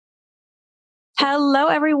Hello,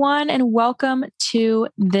 everyone, and welcome to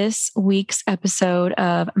this week's episode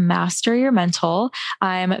of Master Your Mental.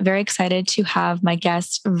 I'm very excited to have my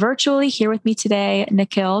guest virtually here with me today,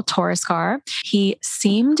 Nikhil Toraskar. He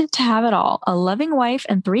seemed to have it all, a loving wife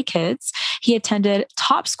and 3 kids. He attended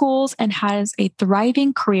top schools and has a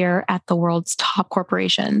thriving career at the world's top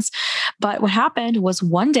corporations. But what happened was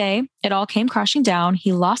one day, it all came crashing down.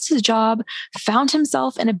 He lost his job, found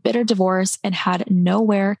himself in a bitter divorce, and had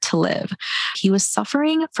nowhere to live. He was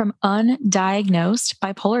suffering from undiagnosed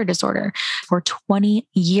bipolar disorder for 20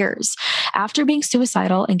 years. After being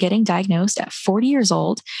suicidal and getting diagnosed at 40 years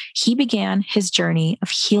old, he began his journey of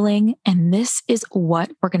healing. And this is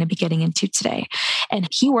what we're going to be getting into today. And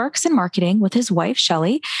he works in marketing with his wife,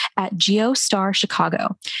 Shelly, at GeoStar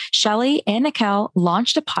Chicago. Shelly and Nikhil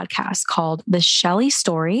launched a podcast called The Shelly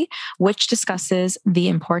Story, which discusses the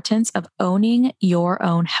importance of owning your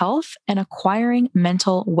own health and acquiring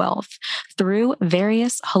mental wealth through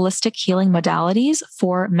various holistic healing modalities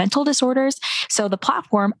for mental disorders. So the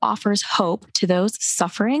platform offers hope to those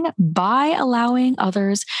suffering by allowing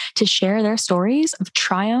others to share their stories of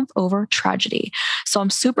triumph over tragedy. So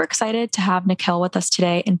I'm super excited to have Nikhil with us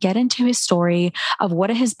today and get into his story of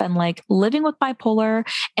what it has been like living with bipolar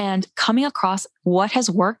and coming across what has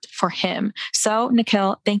worked for him. So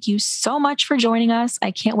Nikhil, thank you so much for joining us.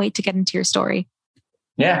 I can't wait to get into your story.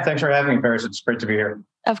 Yeah, thanks for having me, Paris. It's great to be here.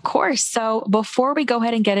 Of course. So before we go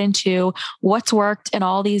ahead and get into what's worked and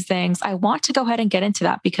all these things, I want to go ahead and get into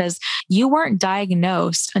that because you weren't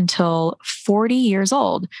diagnosed until 40 years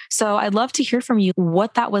old. So I'd love to hear from you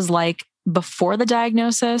what that was like before the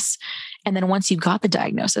diagnosis. And then once you got the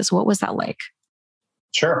diagnosis, what was that like?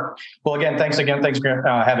 Sure. Well, thanks for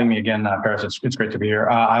having me again, Paris. It's great to be here.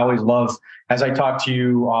 I always love, as I talk to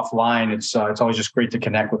you offline, it's always just great to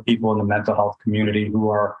connect with people in the mental health community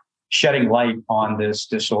who are shedding light on this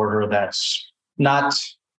disorder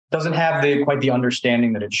doesn't have quite the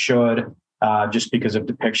understanding that it should, just because of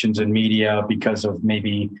depictions in media, because of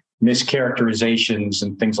maybe mischaracterizations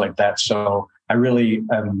and things like that. So am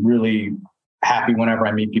really happy whenever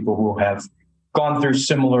I meet people who have gone through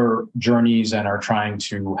similar journeys and are trying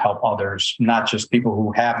to help others, not just people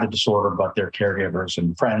who have the disorder, but their caregivers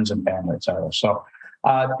and friends and family, et cetera. So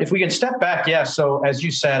if we can step back, so as you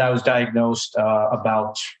said, I was diagnosed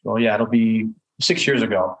it'll be 6 years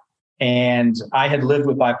ago. And I had lived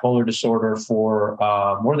with bipolar disorder for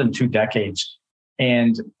more than 2 decades.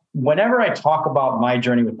 And whenever I talk about my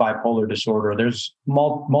journey with bipolar disorder, there's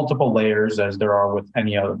multiple layers, as there are with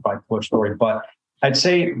any other bipolar story. But I'd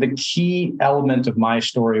say the key element of my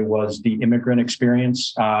story was the immigrant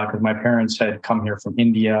experience, because my parents had come here from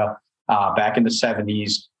India back in the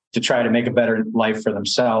 70s to try to make a better life for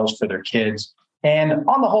themselves, for their kids. And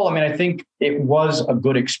on the whole, I think it was a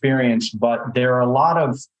good experience, but there are a lot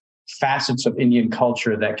of facets of Indian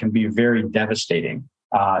culture that can be very devastating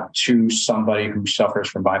to somebody who suffers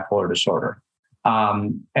from bipolar disorder.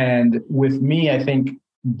 And with me, I think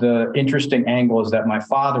the interesting angle is that my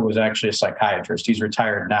father was actually a psychiatrist. He's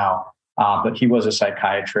retired now, but he was a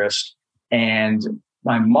psychiatrist. And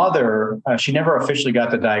my mother, she never officially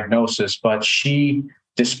got the diagnosis, but she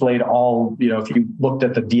displayed all, if you looked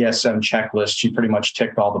at the DSM checklist, she pretty much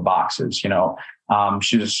ticked all the boxes. There's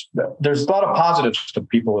a lot of positives to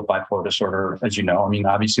people with bipolar disorder, as you know.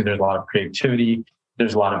 Obviously there's a lot of creativity,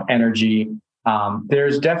 there's a lot of energy.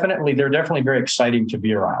 They're definitely very exciting to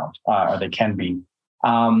be around, or they can be.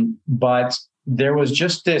 But there was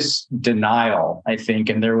just this denial, I think,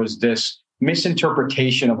 and there was this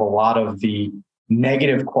misinterpretation of a lot of the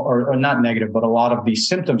negative, or not negative, but a lot of the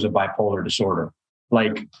symptoms of bipolar disorder.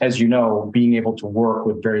 Like, as you know, being able to work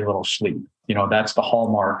with very little sleep. That's the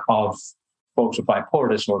hallmark of folks with bipolar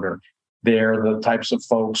disorder. They're the types of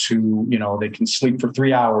folks who, they can sleep for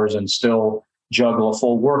 3 hours and still juggle a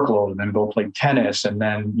full workload and then go play tennis and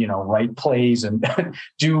then, write plays and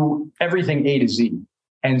do everything A to Z.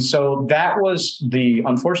 And so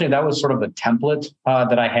unfortunately, that was sort of the template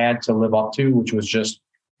that I had to live up to, which was just,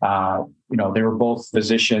 they were both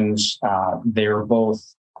physicians. They were both,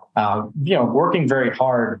 working very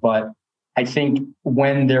hard. But I think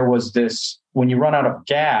when you run out of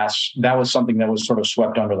gas, that was something that was sort of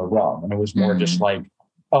swept under the rug. And it was more just like,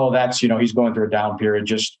 oh, that's, he's going through a down period.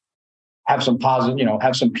 Just have some positive,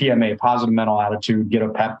 have some PMA, positive mental attitude, get a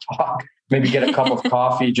pep talk, maybe get a cup of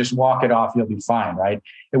coffee, just walk it off. You'll be fine. Right.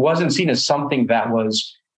 It wasn't seen as something that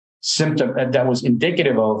was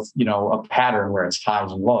indicative of, a pattern where it's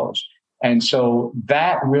highs and lows. And so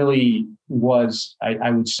that really was,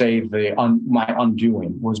 I would say, my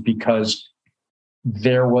undoing was because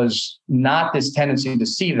there was not this tendency to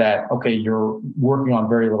see that, okay, you're working on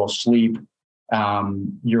very little sleep.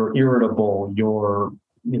 you're irritable,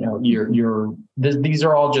 these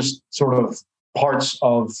are all just sort of parts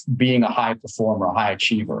of being a high performer, a high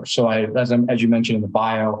achiever. So as you mentioned in the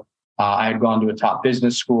bio, I had gone to a top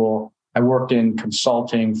business school. I worked in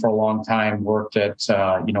consulting for a long time, worked at,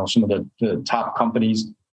 some of the top companies.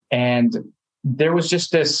 And there was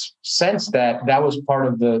just this sense that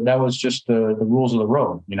was just the rules of the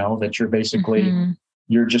road, that you're basically,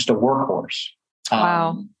 you're just a workhorse.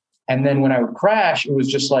 Wow. And then when I would crash, it was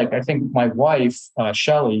just like, I think my wife,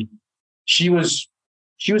 Shelly, she was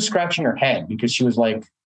scratching her head because she was like,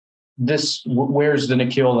 where's the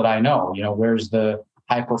Nikhil that I know? Where's the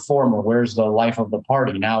high performer? Where's the life of the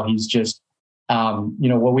party? Now he's just,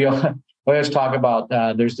 what we always talk about.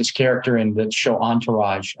 There's this character in the show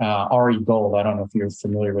Entourage, Ari Gold. I don't know if you're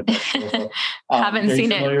familiar with that show. Haven't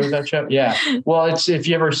seen it. Familiar with that show? Yeah. Well, if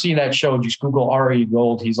you ever seen that show, just Google Ari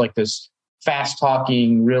Gold. He's like this fast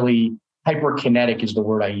talking, really hyperkinetic is the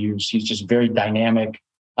word I use. He's just very dynamic,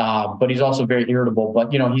 but he's also very irritable.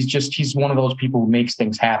 But he's one of those people who makes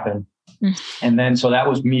things happen. And then, so that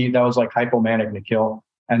was me. That was like hypomanic Nikhil.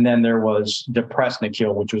 And then there was depressed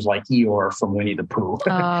Nikhil, which was like Eeyore from Winnie the Pooh.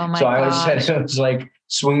 Oh my So I always said it was like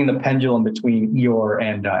swinging the pendulum between Eeyore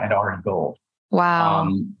and Ari Gold.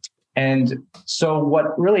 Wow. And so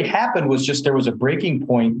what really happened was just there was a breaking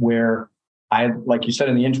point where like you said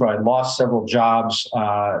in the intro, I lost several jobs.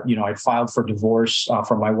 I filed for divorce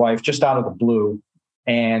from my wife just out of the blue.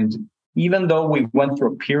 And even though we went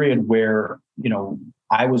through a period where,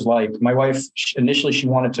 I was like, my wife, initially she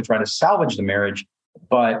wanted to try to salvage the marriage,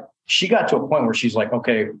 but she got to a point where she's like,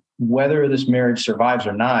 okay, whether this marriage survives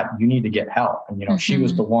or not, you need to get help. And, she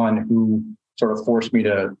was the one who sort of forced me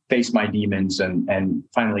to face my demons and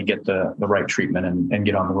finally get the right treatment and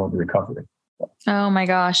get on the road to recovery. Oh my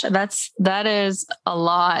gosh. That is a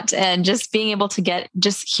lot. And just being able to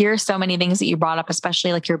hear so many things that you brought up,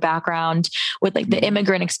 especially like your background with like the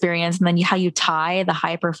immigrant experience, and then how you tie the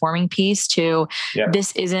high performing piece to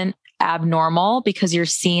this isn't abnormal because you're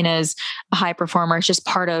seen as a high performer. It's just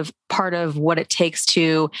part of what it takes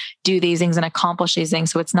to do these things and accomplish these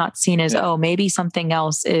things. So it's not seen as, maybe something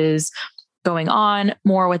else is going on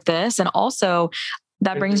more with this. And also,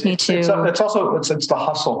 that brings me to... It's the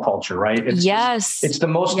hustle culture, right? It's the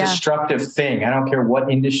most destructive thing. I don't care what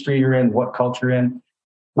industry you're in, what culture you're in.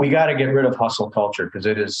 We got to get rid of hustle culture because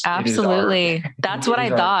it is... Absolutely. That's what I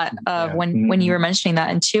thought of when you were mentioning that.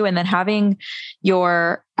 And then having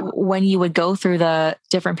when you would go through the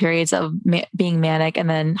different periods of being manic and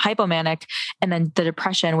then hypomanic and then the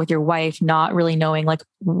depression with your wife, not really knowing like,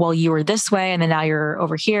 well, you were this way and then now you're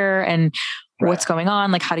over here and what's going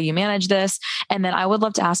on? Like, how do you manage this? And then I would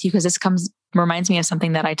love to ask you, because this reminds me of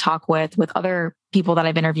something that I talk with other people that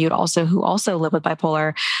I've interviewed also who also live with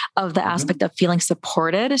bipolar, of the aspect of feeling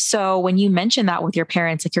supported. So when you mentioned that with your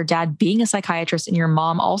parents, like your dad being a psychiatrist and your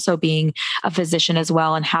mom also being a physician as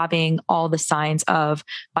well, and having all the signs of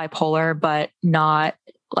bipolar, but not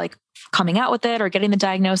like coming out with it or getting the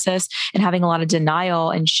diagnosis, and having a lot of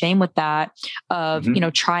denial and shame with that of,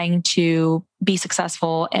 trying to be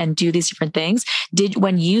successful and do these different things.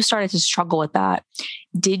 When you started to struggle with that,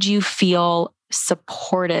 did you feel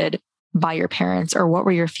supported by your parents, or what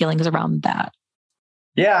were your feelings around that?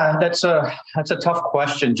 Yeah, that's a tough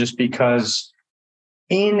question, just because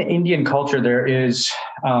in Indian culture, there is,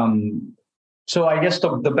 so I guess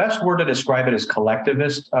the best word to describe it is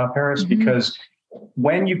collectivist, Paris, because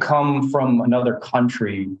when you come from another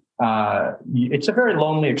country, it's a very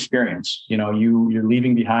lonely experience. You're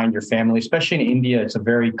leaving behind your family, especially in India. It's a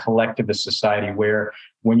very collectivist society where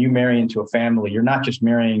when you marry into a family, you're not just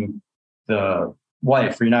marrying the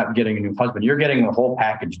wife, or you're not getting a new husband, you're getting a whole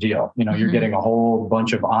package deal. You're getting a whole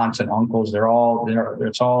bunch of aunts and uncles.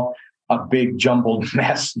 It's all a big jumbled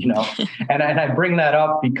mess, and I bring that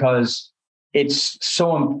up because it's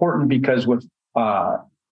so important, because with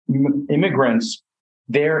immigrants,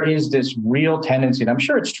 there is this real tendency, and I'm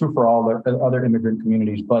sure it's true for all the other immigrant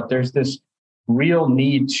communities, but there's this real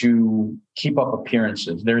need to keep up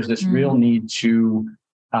appearances. There's this real need to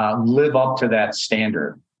live up to that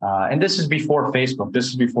standard. And this is before Facebook. This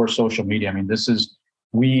is before social media. I mean,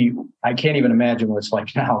 I can't even imagine what it's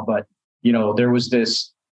like now, but, there was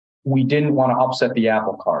this, we didn't want to upset the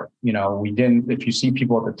apple cart. If you see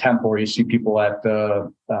people at the temple or you see people at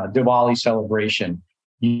the Diwali celebration,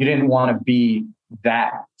 you didn't want to be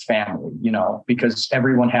that family, because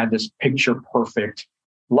everyone had this picture perfect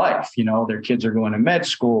life. Their kids are going to med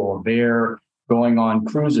school, they're going on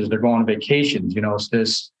cruises, they're going on vacations, it's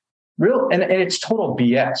this real, and it's total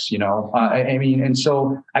BS, and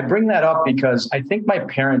so I bring that up because I think my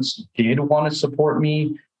parents did want to support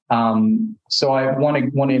me,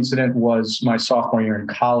 One incident was my sophomore year in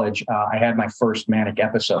college. I had my first manic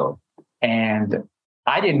episode, and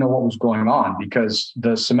I didn't know what was going on because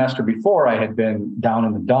the semester before I had been down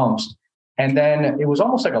in the dumps. And then it was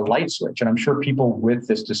almost like a light switch. And I'm sure people with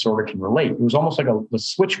this disorder can relate. It was almost like the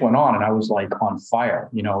switch went on and I was like on fire,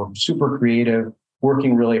 super creative,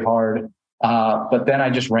 working really hard. But then I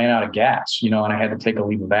just ran out of gas, and I had to take a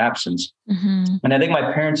leave of absence. Mm-hmm. And I think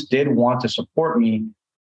my parents did want to support me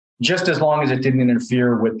just as long as it didn't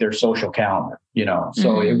interfere with their social calendar, So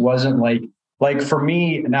mm-hmm. It wasn't like for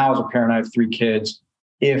me now as a parent, I have 3 kids.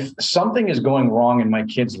 If something is going wrong in my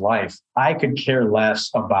kid's life, I could care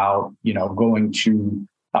less about, going to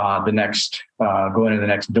the next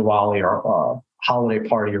Diwali or holiday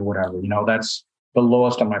party or whatever. That's the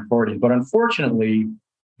lowest on my priorities. But unfortunately,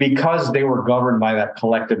 because they were governed by that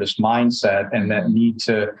collectivist mindset and that need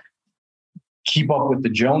to keep up with the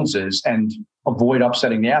Joneses and avoid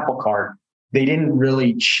upsetting the apple cart, they didn't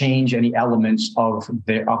really change any elements of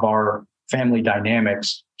our family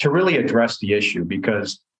dynamics to really address the issue,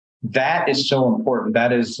 because that is so important.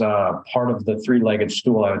 That is part of the 3-legged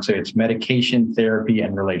stool. I would say it's medication, therapy,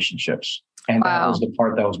 and relationships. And That was the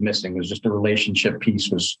part that was missing. It was just the relationship piece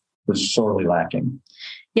was sorely lacking.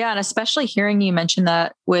 Yeah. And especially hearing you mention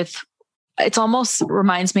that it almost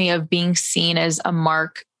reminds me of being seen as a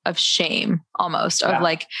mark of shame almost of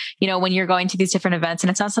when you're going to these different events and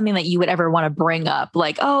it's not something that you would ever want to bring up.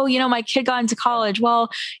 Like, oh, my kid got into college. Well,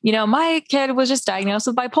 my kid was just diagnosed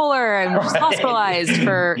with bipolar and was hospitalized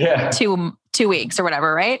for 2 weeks or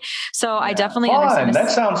whatever. Right. So I definitely understand.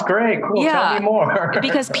 That sounds great. Cool. Yeah. Tell me more.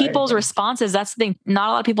 Because people's responses, that's the thing. Not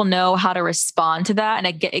a lot of people know how to respond to that.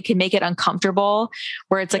 And it can make it uncomfortable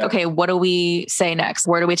where it's like, okay, what do we say next?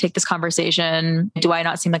 Where do we take this conversation? Do I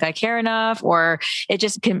not seem like I care enough? Or it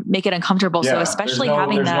just can make it uncomfortable. So especially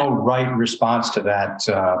there's no right response to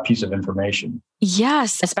that piece of information.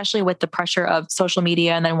 Yes, especially with the pressure of social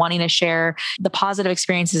media and then wanting to share the positive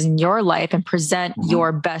experiences in your life and present mm-hmm.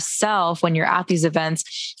 your best self when you're at these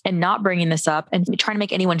events and not bringing this up and trying to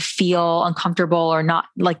make anyone feel uncomfortable or not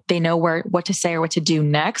like they know what to say or what to do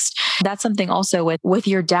next. That's something also with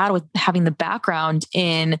your dad, with having the background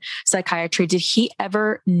in psychiatry. Did he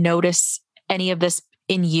ever notice any of this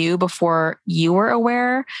in you before you were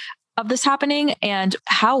aware of this happening? And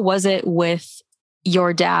how was it with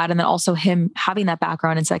your dad and then also him having that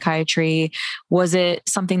background in psychiatry? Was it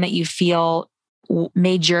something that you feel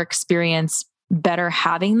made your experience better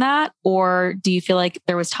having that? Or do you feel like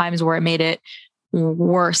there was times where it made it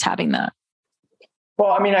worse having that?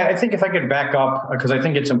 Well, I think if I could back up, because I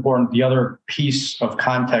think it's important. The other piece of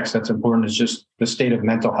context that's important is just the state of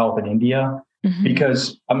mental health in India. Mm-hmm.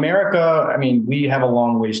 Because America, we have a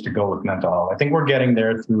long ways to go with mental health. I think we're getting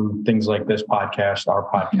there through things like this podcast, our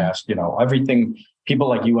podcast, mm-hmm. Everything people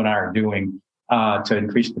like you and I are doing to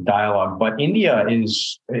increase the dialogue. But India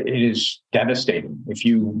is devastating. If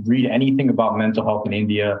you read anything about mental health in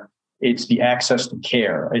India, it's the access to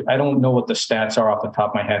care. I don't know what the stats are off the top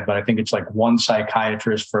of my head, but I think it's like 1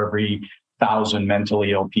 psychiatrist for every 1,000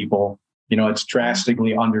 mentally ill people. It's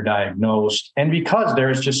drastically underdiagnosed. And because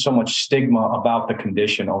there's just so much stigma about the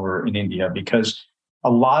condition over in India, because a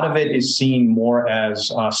lot of it is seen more as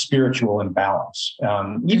spiritual imbalance.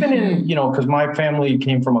 Even in, because my family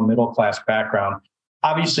came from a middle-class background.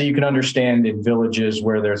 Obviously, you can understand in villages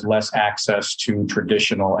where there's less access to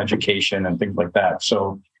traditional education and things like that.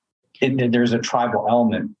 So there's a tribal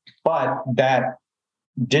element, but that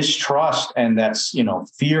distrust and that's,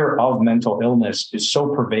 fear of mental illness is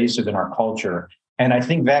so pervasive in our culture. And I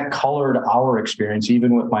think that colored our experience,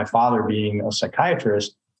 even with my father being a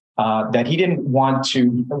psychiatrist, that he didn't want to,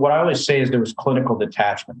 what I always say is there was clinical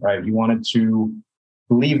detachment, right? He wanted to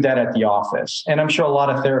leave that at the office. And I'm sure a lot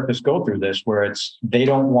of therapists go through this where they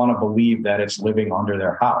don't want to believe that it's living under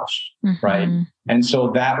their house, mm-hmm. right? And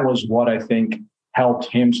so that was what I think helped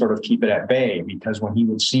him sort of keep it at bay, because when he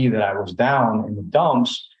would see that I was down in the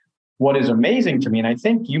dumps, what is amazing to me, and I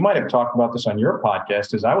think you might have talked about this on your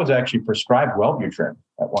podcast, is I was actually prescribed Wellbutrin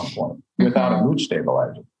at one point mm-hmm. without a mood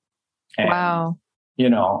stabilizer. And, wow.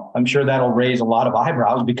 I'm sure that'll raise a lot of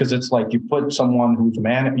eyebrows, because it's like you put someone who's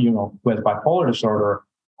who has bipolar disorder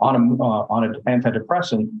on an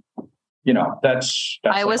antidepressant. That's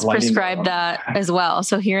I was prescribed that as well.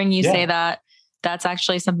 So hearing you say that, that's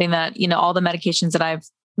actually something that, all the medications that I've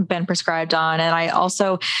been prescribed on. And I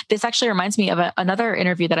also, this actually reminds me of another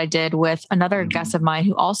interview that I did with another mm-hmm. guest of mine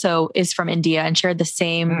who also is from India and shared the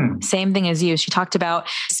same thing as you. She talked about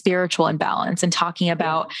spiritual imbalance and talking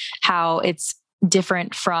about how it's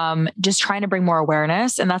different from just trying to bring more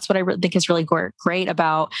awareness. And that's what I think is really great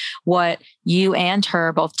about what you and her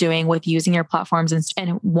are both doing with using your platforms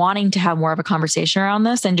and wanting to have more of a conversation around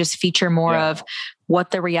this and just feature more of what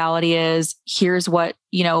the reality is. Here's what,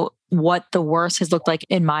 what the worst has looked like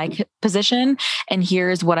in my position. And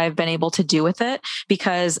here's what I've been able to do with it.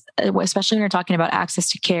 Because especially when you're talking about access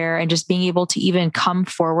to care and just being able to even come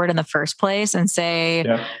forward in the first place and say,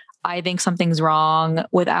 I think something's wrong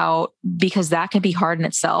because that can be hard in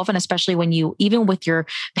itself. And especially when even with your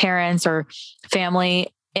parents or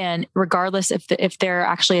family, and regardless if they're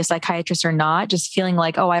actually a psychiatrist or not, just feeling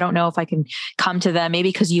like, oh, I don't know if I can come to them, maybe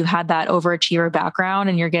because you had that overachiever background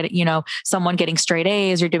and you're getting, someone getting straight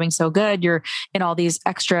A's, you're doing so good, you're in all these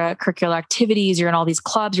extracurricular activities, you're in all these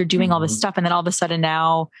clubs, you're doing all this stuff. And then all of a sudden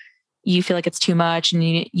now you feel like it's too much and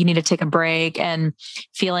you need to take a break, and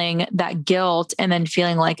feeling that guilt and then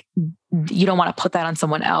feeling like you don't want to put that on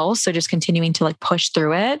someone else. So just continuing to push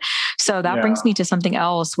through it. So that brings me to something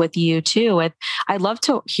else with you too. I'd love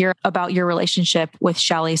to hear about your relationship with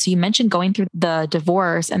Shelly. So you mentioned going through the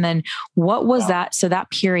divorce, and then what was that? So that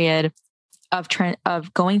period of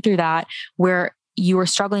going through that where you were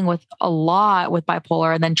struggling with a lot with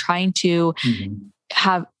bipolar and then trying to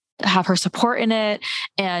have her support in it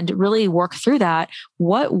and really work through that.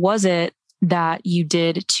 What was it that you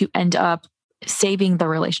did to end up saving the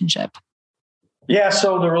relationship? Yeah.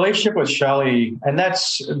 So the relationship with Shelly, and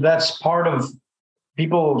that's part of,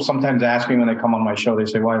 people sometimes ask me when they come on my show, they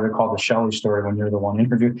say, why is it called the Shelly story when you're the one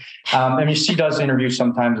interviewed? She does interviews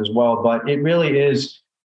sometimes as well, but it really is,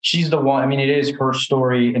 she's the one. It is her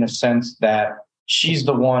story in a sense that she's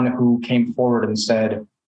the one who came forward and said,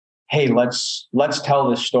 hey, let's tell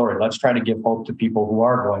this story. Let's try to give hope to people who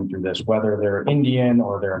are going through this, whether they're Indian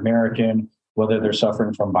or they're American, whether they're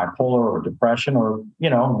suffering from bipolar or depression, or,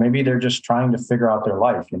 maybe they're just trying to figure out their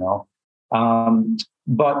life,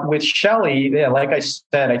 But with Shelly, like I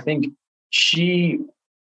said, I think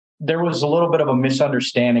there was a little bit of a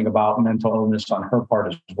misunderstanding about mental illness on her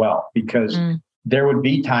part as well, because there would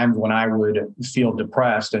be times when I would feel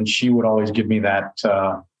depressed and she would always give me that,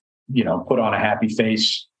 put on a happy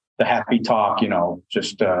face, the happy talk,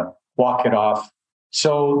 just walk it off.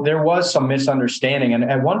 So there was some misunderstanding. And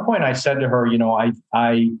at one point I said to her,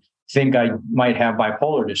 I think I might have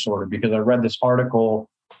bipolar disorder because I read this article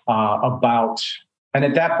about, and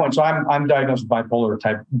at that point, so I'm diagnosed with bipolar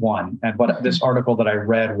type 1. But this article that I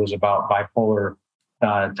read was about bipolar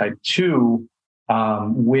type 2,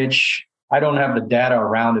 which I don't have the data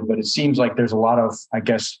around it, but it seems like there's a lot of, I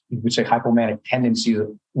guess you would say, hypomanic tendencies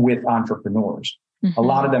with entrepreneurs. A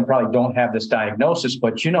lot of them probably don't have this diagnosis,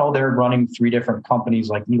 but they're running 3 different companies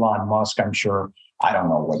like Elon Musk. I'm sure, I don't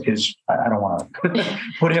know what I don't want to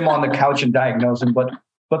put him on the couch and diagnose him. But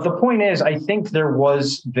the point is, I think there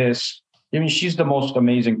was this, she's the most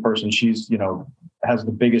amazing person. She's, has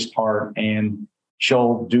the biggest heart, and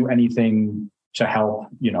she'll do anything to help,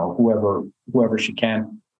 whoever she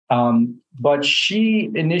can. But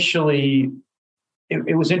she initially,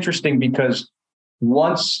 it was interesting because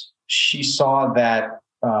once she saw that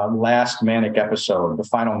last manic episode, the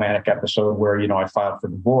final manic episode where, I filed for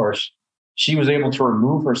divorce, she was able to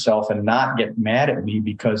remove herself and not get mad at me,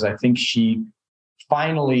 because I think she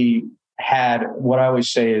finally had, what I always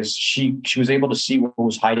say is she was able to see what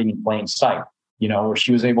was hiding in plain sight, where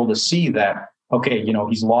she was able to see that, okay,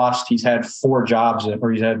 he's had 4 jobs,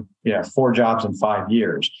 or he's had 4 jobs in 5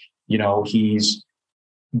 years. He's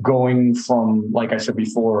going from, like I said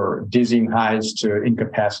before, dizzying highs to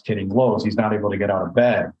incapacitating lows. He's not able to get out of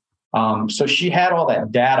bed. So she had all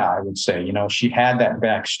that data, I would say, she had that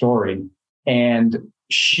backstory, and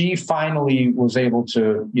she finally was able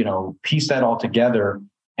to, piece that all together,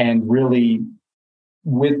 and really,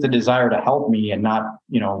 with the desire to help me and not,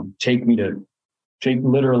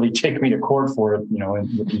 literally take me to court for it,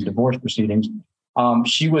 in these divorce proceedings.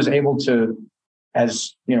 She was able to,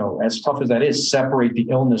 as tough as that is, separate the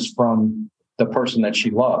illness from the person that she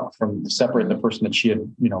loved, separate the person that she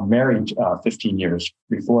had, married 15 years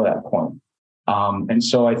before that point. And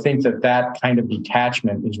so I think that kind of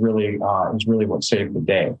detachment is really what saved the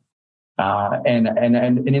day.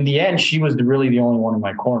 And in the end, she was really the only one in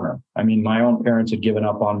my corner. My own parents had given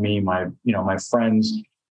up on me. My friends,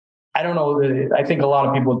 I don't know. I think a lot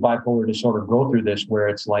of people with bipolar disorder go through this, where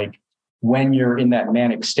it's like, when you're in that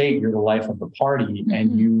manic state, you're the life of the party,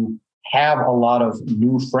 and you have a lot of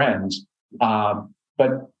new friends.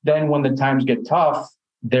 But then when the times get tough,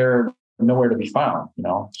 they're nowhere to be found,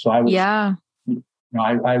 So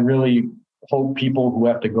I really hope people who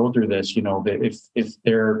have to go through this, that if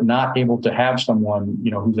they're not able to have someone,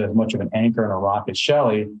 who's as much of an anchor and a rock as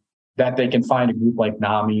Shelly, that they can find a group like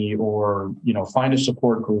NAMI or, find a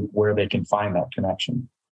support group where they can find that connection.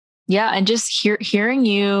 Yeah. And just hearing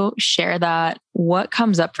you share that, what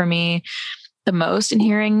comes up for me the most in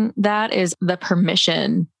hearing that is the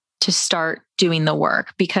permission to start doing the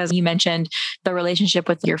work, because you mentioned the relationship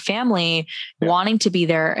with your family, wanting to be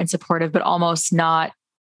there and supportive, but almost not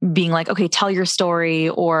being like, okay, tell your story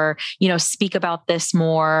or, speak about this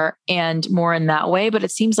more and more in that way. But it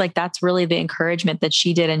seems like that's really the encouragement that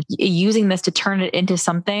she did, and using this to turn it into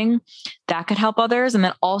something that could help others. And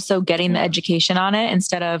then also getting the education on it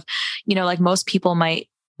instead of, like most people might,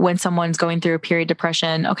 when someone's going through a period of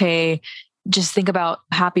depression, okay, just think about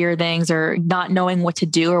happier things or not knowing what to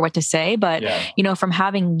do or what to say. But, from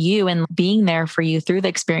having you and being there for you through the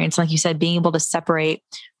experience, like you said, being able to separate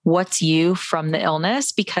what's you from the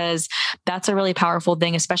illness, because that's a really powerful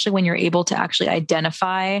thing, especially when you're able to actually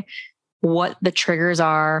identify what the triggers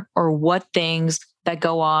are or what things that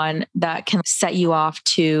go on that can set you off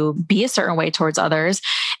to be a certain way towards others.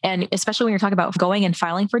 And especially when you're talking about going and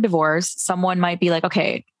filing for divorce, someone might be like,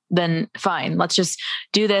 okay, then fine, let's just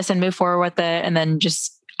do this and move forward with it. And then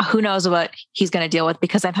just who knows what he's going to deal with,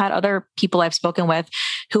 because I've had other people I've spoken with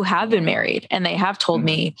who have been married and they have told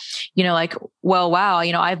me, like, well, wow,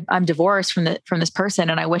 I'm divorced from this person.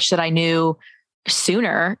 And I wish that I knew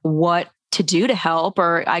sooner what to do to help,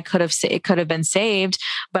 or it could have been saved,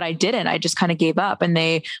 but I didn't. I just kind of gave up. And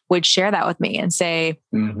they would share that with me and say,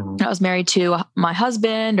 I was married to my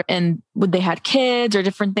husband and they had kids or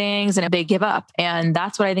different things, and they give up. And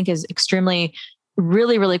that's what I think is extremely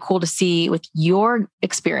really, really cool to see with your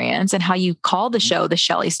experience and how you call the show the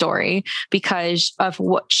Shelly Story, because of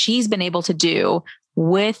what she's been able to do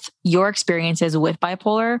with your experiences with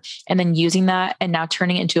bipolar, and then using that and now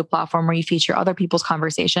turning it into a platform where you feature other people's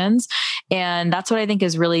conversations. And that's what I think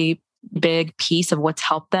is really big piece of what's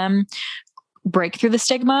helped them break through the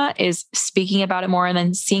stigma, is speaking about it more and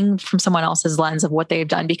then seeing from someone else's lens of what they've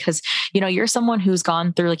done. Because, you're someone who's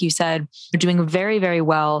gone through, like you said, doing very, very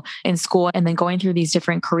well in school and then going through these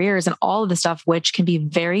different careers and all of the stuff, which can be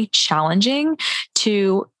very challenging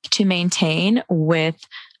to maintain with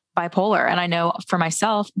bipolar. And I know for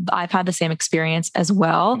myself, I've had the same experience as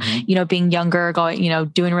well, being younger, going,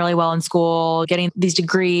 doing really well in school, getting these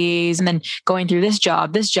degrees, and then going through this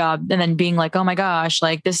job, and then being like, oh my gosh,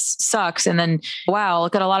 like this sucks. And then, wow,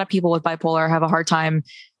 look at a lot of people with bipolar have a hard time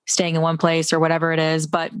staying in one place or whatever it is,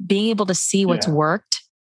 but being able to see what's worked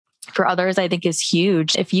for others, I think is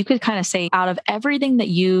huge. If you could kind of say, out of everything that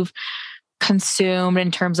you've consumed in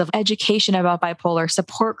terms of education about bipolar,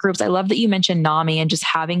 support groups, I love that you mentioned NAMI and just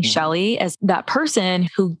having Shelly as that person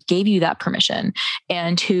who gave you that permission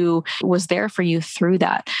and who was there for you through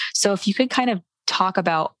that. So if you could kind of talk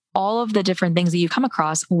about all of the different things that you come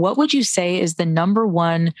across, what would you say is the number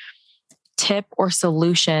one tip or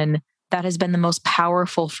solution that has been the most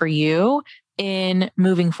powerful for you in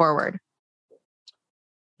moving forward?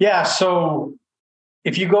 Yeah. So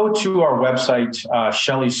if you go to our website,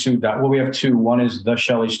 we have two. One is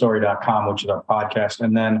theshelleystory.com, which is our podcast.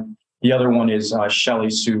 And then the other one is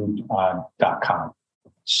ShellySood.com.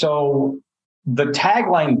 So the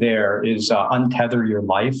tagline there is untether your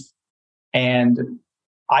life. And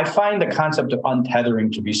I find the concept of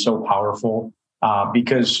untethering to be so powerful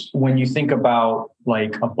because when you think about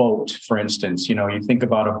like a boat, for instance, you think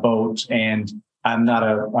about a boat, and I'm not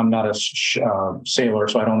a sailor,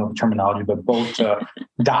 so I don't know the terminology, but boat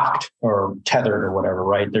docked or tethered or whatever,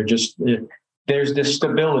 right? There's this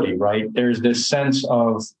stability, right? There's this sense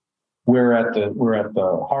of we're at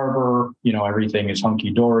the harbor, everything is hunky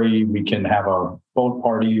dory. We can have a boat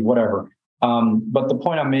party, whatever. But the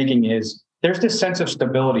point I'm making is there's this sense of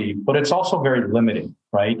stability, but it's also very limiting,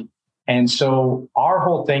 right? And so our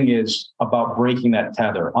whole thing is about breaking that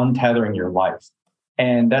tether, untethering your life.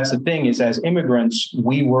 And that's the thing is, as immigrants,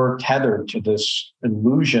 we were tethered to this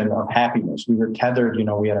illusion of happiness. We were tethered,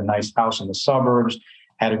 we had a nice house in the suburbs,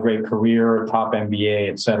 had a great career, top MBA,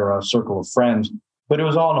 et cetera, a circle of friends, but it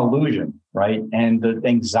was all an illusion, right? And the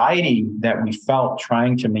anxiety that we felt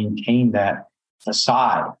trying to maintain that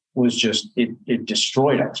facade was just, it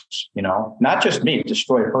destroyed us, not just me, it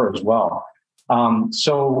destroyed her as well.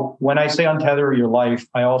 So when I say untether your life,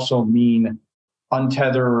 I also mean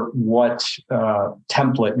untether what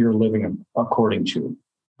template you're living according to.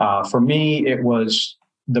 For me, it was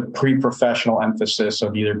the pre-professional emphasis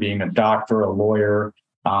of either being a doctor, a lawyer,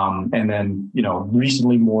 and then,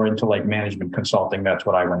 recently more into like management consulting. That's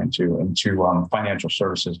what I went into financial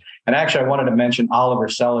services. And actually, I wanted to mention Oliver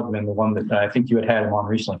Seligman, the one that I think you had him on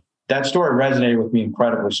recently. that story resonated with me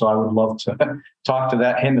incredibly. So I would love to talk to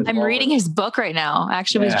him as well. I'm reading his book right now. I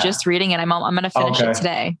actually was just reading it. I'm going to finish it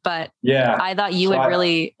today, but I thought you would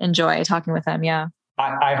really enjoy talking with him. Yeah.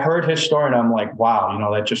 I heard his story and I'm like, wow,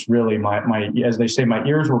 that just really my, as they say, my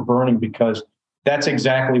ears were burning, because that's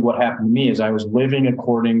exactly what happened to me. Is I was living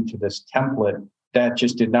according to this template that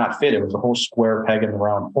just did not fit. It was a whole square peg in the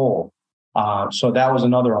round hole. So that was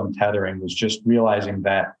another untethering, was just realizing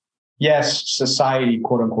that, yes, society,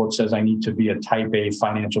 quote unquote, says I need to be a type A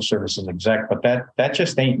financial services exec, but that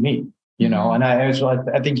just ain't me, And I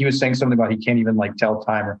think he was saying something about he can't even tell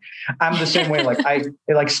time. Or I'm the same way.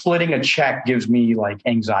 Splitting a check gives me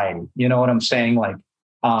anxiety. You know what I'm saying?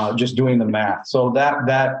 Just doing the math. So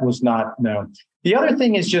that was not, no. The other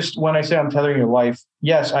thing is just when I say I'm tethering your life,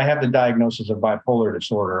 yes, I have the diagnosis of bipolar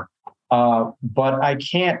disorder, but I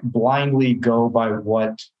can't blindly go by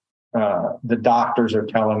what the doctors are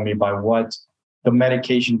telling me, by what the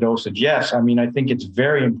medication dosage. Yes, I think it's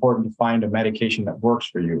very important to find a medication that works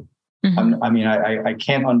for you. Mm-hmm.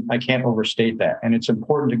 I can't overstate that, and it's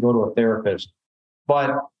important to go to a therapist,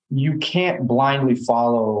 but you can't blindly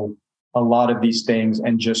follow a lot of these things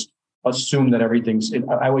and just assume that everything's.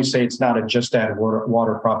 I always say it's not a just add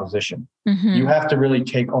water proposition. Mm-hmm. You have to really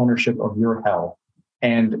take ownership of your health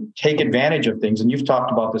and take advantage of things. And you've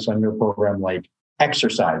talked about this on your program, like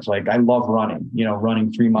exercise. I love running,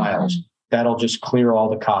 running 3 miles. Mm-hmm. That'll just clear all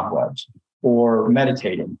the cobwebs. Or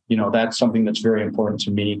meditating, that's something that's very important to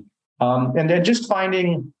me. And then just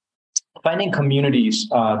finding communities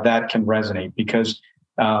that can resonate, because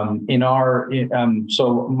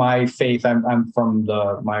so my faith, I'm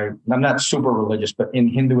not super religious, but in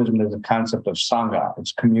Hinduism, there's a concept of Sangha,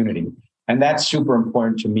 it's community. And that's super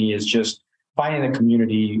important to me, is just finding a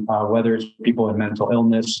community, whether it's people in mental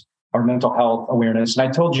illness or mental health awareness. And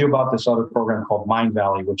I told you about this other program called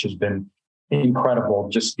Mindvalley, which has been incredible.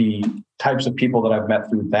 Just the types of people that I've met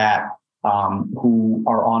through that, who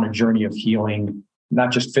are on a journey of healing,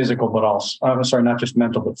 not just physical, but also, not just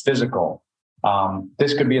mental, but physical.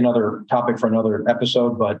 This could be another topic for another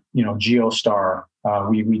episode, but GeoStar,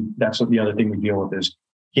 that's what the other thing we deal with, is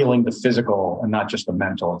healing the physical and not just the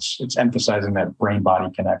mental. It's emphasizing that brain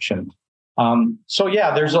body connection. So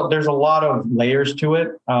yeah, there's a lot of layers to it.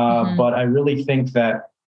 Mm-hmm. But I really think that,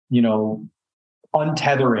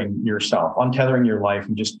 untethering your life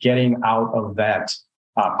and just getting out of that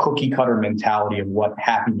cookie cutter mentality of what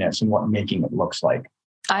happiness and what making it looks like.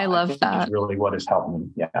 I love that. Is really what has helped me.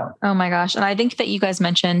 Yeah. Oh my gosh. And I think that you guys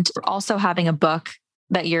mentioned also having a book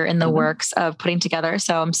that you're in the mm-hmm. works of putting together.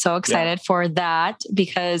 So I'm so excited for that,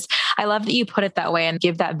 because I love that you put it that way and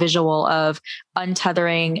give that visual of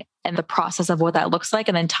untethering and the process of what that looks like,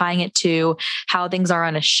 and then tying it to how things are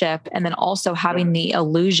on a ship. And then also having the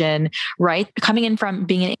illusion, right? Coming in from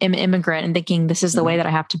being an immigrant and thinking, this is the way that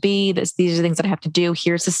I have to be, these are the things that I have to do.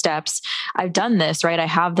 Here's the steps. I've done this, right? I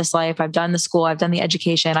have this life. I've done the school. I've done the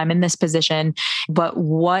education. I'm in this position, but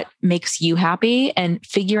what makes you happy? And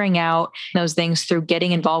figuring out those things through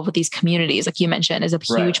getting involved with these communities, like you mentioned, is a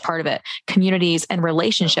huge part of it. Communities and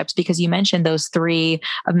relationships, because you mentioned those 3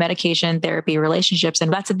 of medication, therapy, relationships.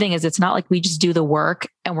 And that's the thing, is it's not like we just do the work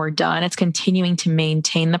and we're done. It's continuing to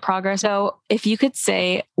maintain the progress. So if you could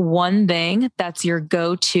say one thing that's your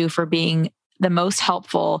go-to for being the most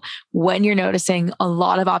helpful when you're noticing a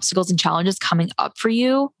lot of obstacles and challenges coming up for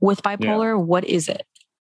you with bipolar, what is it?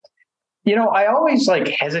 I always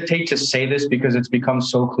hesitate to say this because it's become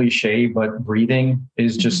so cliche, but breathing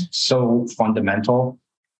is just so fundamental.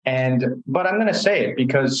 But I'm going to say it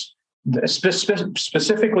because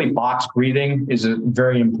specifically box breathing is a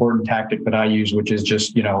very important tactic that I use, which is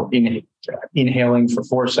just, inhaling for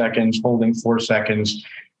 4 seconds, holding 4 seconds,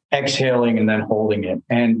 exhaling, and then holding it.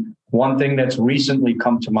 And one thing that's recently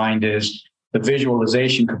come to mind is the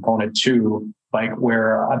visualization component too,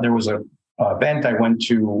 where there was a event I went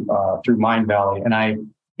to through Mindvalley, and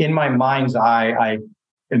in my mind's eye, I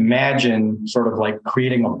imagine sort of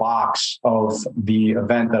creating a box of the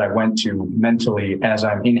event that I went to mentally as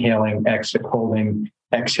I'm inhaling, holding,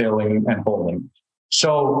 exhaling, and holding.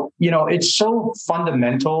 So, it's so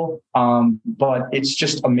fundamental, but it's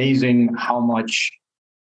just amazing how much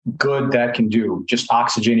good that can do, just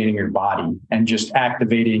oxygenating your body and just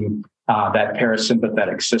activating that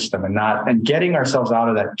parasympathetic system and getting ourselves out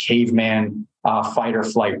of that caveman fight or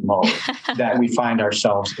flight mode that we find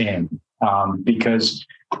ourselves in. Because,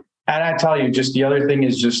 and I tell you, just the other thing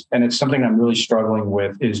is and it's something I'm really struggling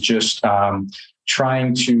with, is just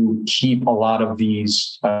trying to keep a lot of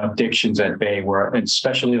these addictions at bay,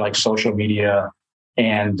 especially social media.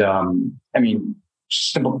 And I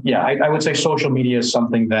would say social media is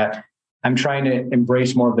something that I'm trying to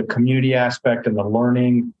embrace more of the community aspect and the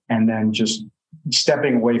learning, and then just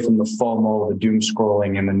stepping away from the FOMO, the doom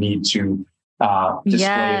scrolling, and the need to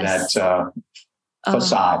display that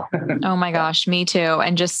facade. Oh my gosh, me too.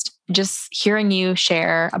 And just hearing you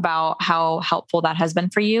share about how helpful that has been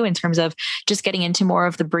for you in terms of just getting into more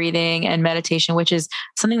of the breathing and meditation, which is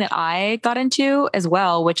something that I got into as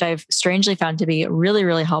well, which I've strangely found to be really,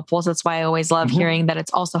 really helpful. So that's why I always love hearing that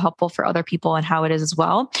it's also helpful for other people and how it is as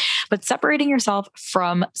well. But separating yourself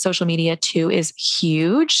from social media too is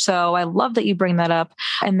huge. So I love that you bring that up.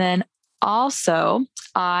 And then also,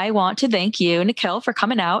 I want to thank you, Nikhil, for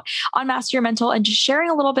coming out on Master Your Mental and just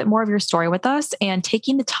sharing a little bit more of your story with us and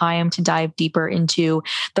taking the time to dive deeper into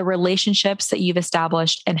the relationships that you've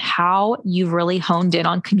established and how you've really honed in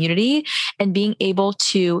on community and being able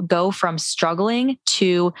to go from struggling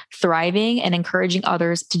to thriving and encouraging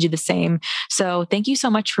others to do the same. So thank you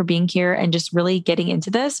so much for being here and just really getting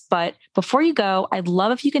into this. But before you go, I'd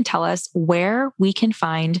love if you can tell us where we can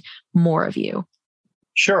find more of you.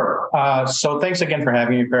 Sure. So thanks again for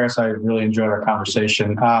having me, Paris. I really enjoyed our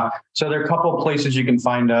conversation. So there are a couple of places you can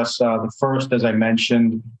find us. The first, as I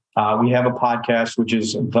mentioned, we have a podcast, which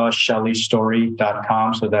is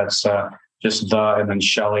theshelleystory.com. So that's just the and then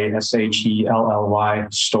Shelley, SHELLY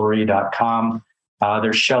story.com.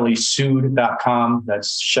 There's shelleysood.com.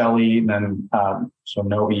 That's Shelley, and then so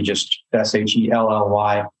no E, just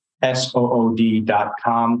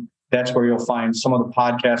SHELLYSOOD.com. That's where you'll find some of the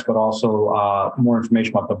podcasts, but also more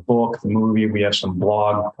information about the book, the movie. We have some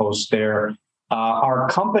blog posts there. Our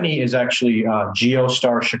company is actually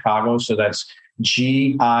GeoStar Chicago. So that's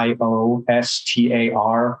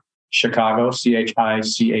GIOSTAR Chicago,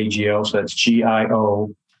 CHICAGO. So that's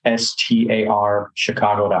GIOSTAR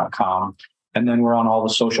Chicago.com. And then we're on all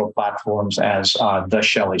the social platforms as The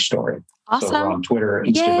Shelley Story. Awesome. So we're on Twitter,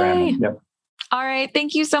 Instagram. Yep. All right.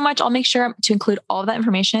 Thank you so much. I'll make sure to include all of that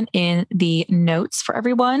information in the notes for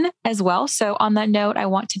everyone as well. So on that note, I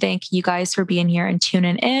want to thank you guys for being here and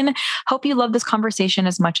tuning in. Hope you love this conversation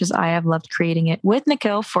as much as I have loved creating it with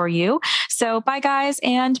Nikhil for you. So bye guys,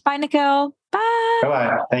 and bye Nikhil. Bye.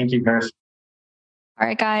 Bye. Thank you, Paris. All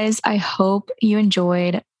right, guys. I hope you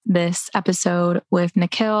enjoyed this episode with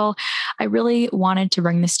Nikhil. I really wanted to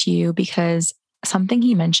bring this to you because something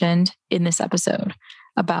he mentioned in this episode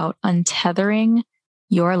about untethering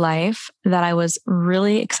your life that I was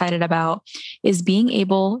really excited about is being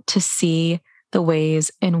able to see the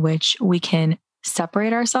ways in which we can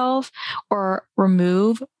separate ourselves or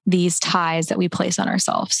remove these ties that we place on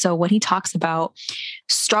ourselves. So when he talks about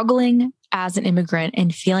struggling as an immigrant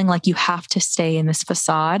and feeling like you have to stay in this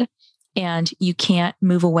facade, and you can't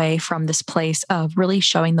move away from this place of really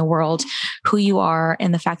showing the world who you are,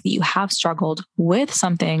 and the fact that you have struggled with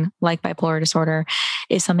something like bipolar disorder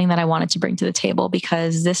is something that I wanted to bring to the table,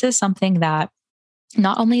 because this is something that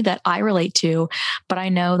not only that I relate to, but I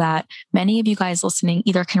know that many of you guys listening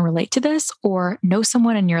either can relate to this or know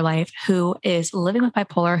someone in your life who is living with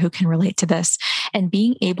bipolar who can relate to this, and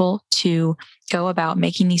being able to go about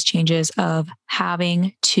making these changes of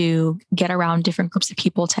having to get around different groups of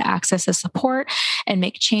people to access the support and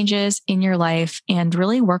make changes in your life and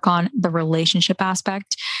really work on the relationship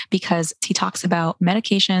aspect, because he talks about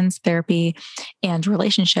medications, therapy, and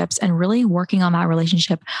relationships, and really working on that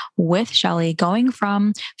relationship with Shelley, going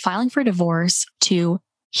from filing for divorce to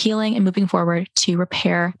healing and moving forward to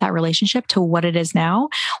repair that relationship to what it is now,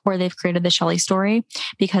 where they've created the Shelley story.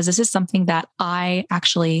 Because this is something that I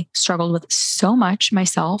actually struggled with so much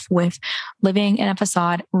myself, with living in a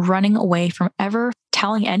facade, running away from ever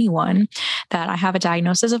telling anyone that I have a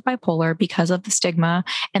diagnosis of bipolar because of the stigma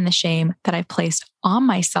and the shame that I've placed on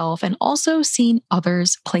myself, and also seen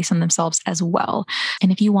others place on themselves as well.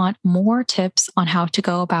 And if you want more tips on how to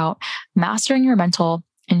go about mastering your mental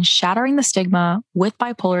and shattering the stigma with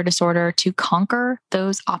bipolar disorder to conquer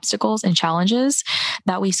those obstacles and challenges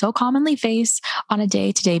that we so commonly face on a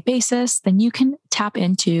day-to-day basis, then you can tap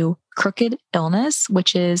into Crooked Illness,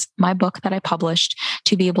 which is my book that I published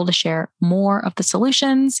to be able to share more of the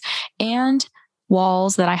solutions and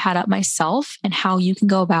walls that I had up myself, and how you can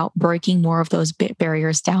go about breaking more of those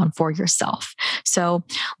barriers down for yourself. So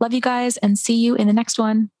love you guys, and see you in the next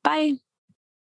one. Bye.